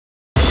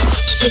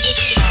So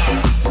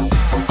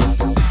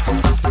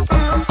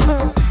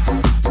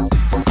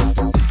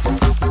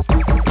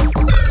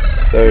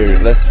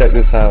let's check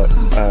this out,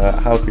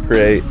 how to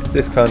create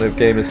this kind of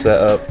gamer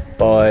setup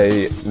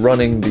by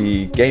running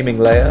the gaming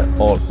layer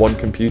on one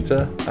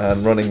computer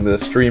and running the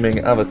streaming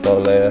avatar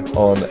layer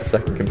on a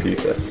second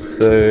computer.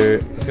 So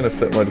I'm just going to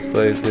flip my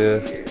displays here,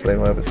 display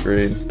my other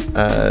screen,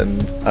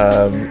 and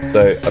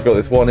so I've got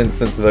this one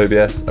instance of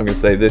OBS. I'm going to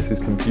say this is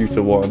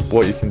computer one.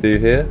 What you can do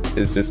here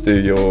is just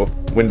do your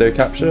window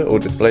capture or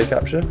display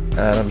capture, and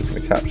I'm just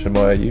going to capture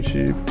my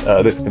YouTube.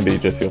 This can be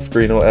just your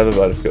screen or whatever,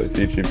 but I just got this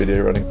YouTube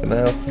video running for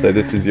now. So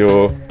this is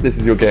your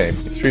game.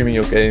 You're streaming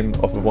your game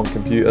off of one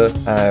computer,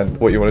 and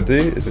what you want to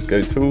do is just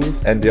go Tools,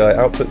 NDI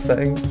output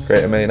settings,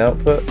 create a main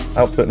output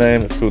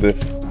name. Let's call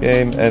this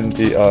game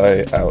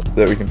NDI out so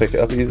that we can pick it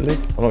up easily.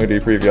 I'm not going to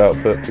do preview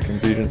output for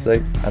confusion's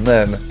sake. And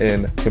then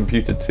in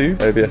computer 2,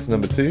 OBS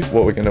number 2,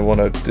 what we're going to want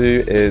to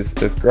do is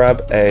just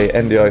grab a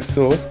NDI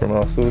source from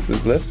our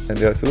sources list,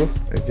 NDI source,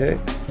 okay,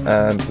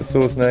 and the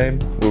source name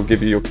will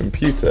give you your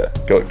computer.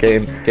 Got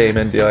game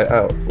NDI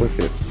out,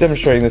 wicked.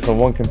 Demonstrating this on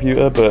one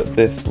computer, but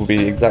this will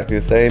be exactly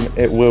the same.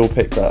 It will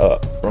pick that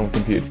up from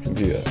computer to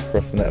computer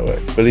across the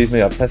network. Believe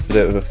me, I've tested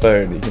it with a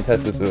phone. You can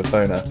test this with a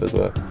phone app as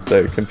well.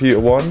 So computer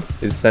 1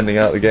 is sending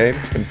out the game.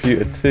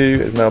 Computer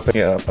 2 is now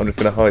picking it up. I'm just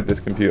going to hide this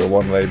computer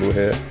 1 label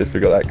here, just so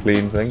we got that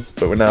clean thing.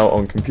 But we're now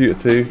on computer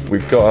 2.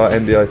 We've got our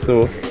NDI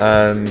source,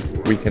 and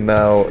we can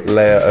now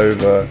layer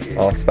over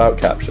our spout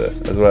capture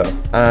as well.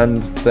 And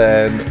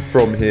then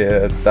from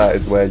here, that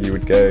is where you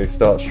would go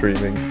start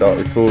streaming, start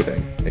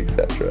recording,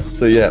 etc.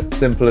 So yeah,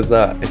 simple as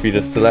that. If you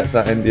just select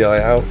that NDI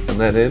out and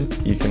then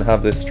in, you can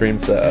have this stream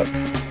set up.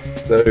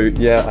 So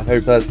yeah, I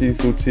hope that's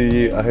useful to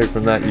you. I hope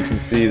from that you can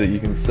see that you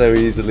can so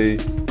easily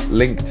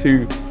link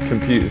two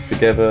computers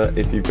together.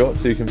 If you've got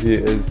two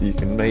computers, you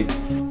can make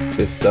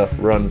this stuff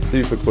run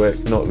super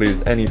quick, not lose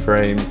any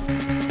frames,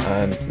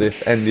 and this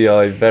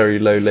NDI very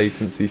low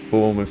latency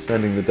form of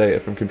sending the data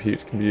from computer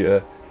to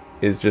computer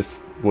is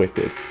just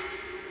wicked.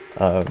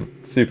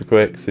 Super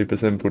quick, super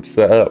simple to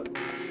set up.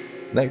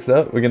 Next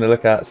up, we're going to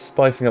look at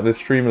spicing up this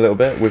stream a little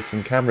bit with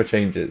some camera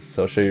changes.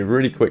 So I'll show you a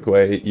really quick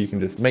way you can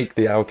just make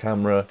the OWL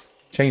camera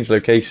change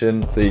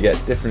location so you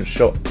get different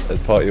shots as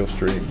part of your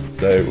stream.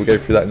 So we'll go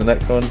through that in the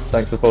next one.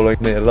 Thanks for following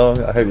me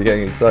along. I hope you're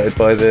getting excited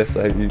by this.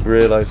 I hope you've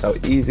realised how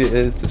easy it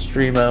is to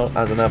stream out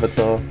as an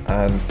avatar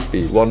and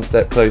be one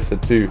step closer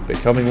to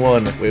becoming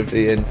one with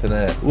the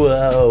internet.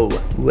 Whoa,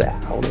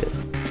 wow,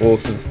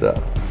 awesome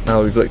stuff.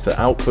 Now we've looked at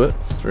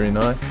outputs, really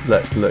nice.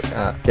 Let's look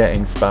at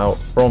getting Spout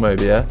from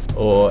OBS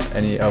or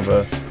any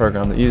other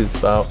program that uses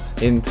Spout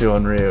into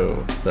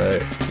Unreal. So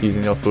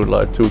using your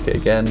offworldlive toolkit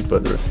again,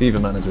 but the receiver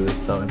manager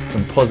this time.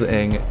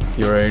 Compositing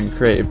your own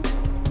creative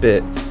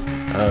bits.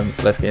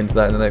 Let's get into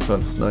that in the next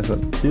one. Nice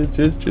one. Cheers,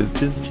 cheers, cheers,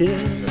 cheers,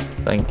 cheers.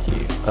 Thank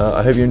you.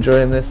 I hope you're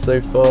enjoying this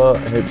so far.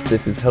 I hope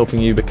this is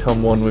helping you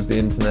become one with the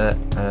internet,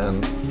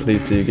 and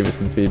please do give us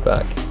some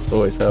feedback.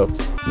 Always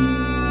helps.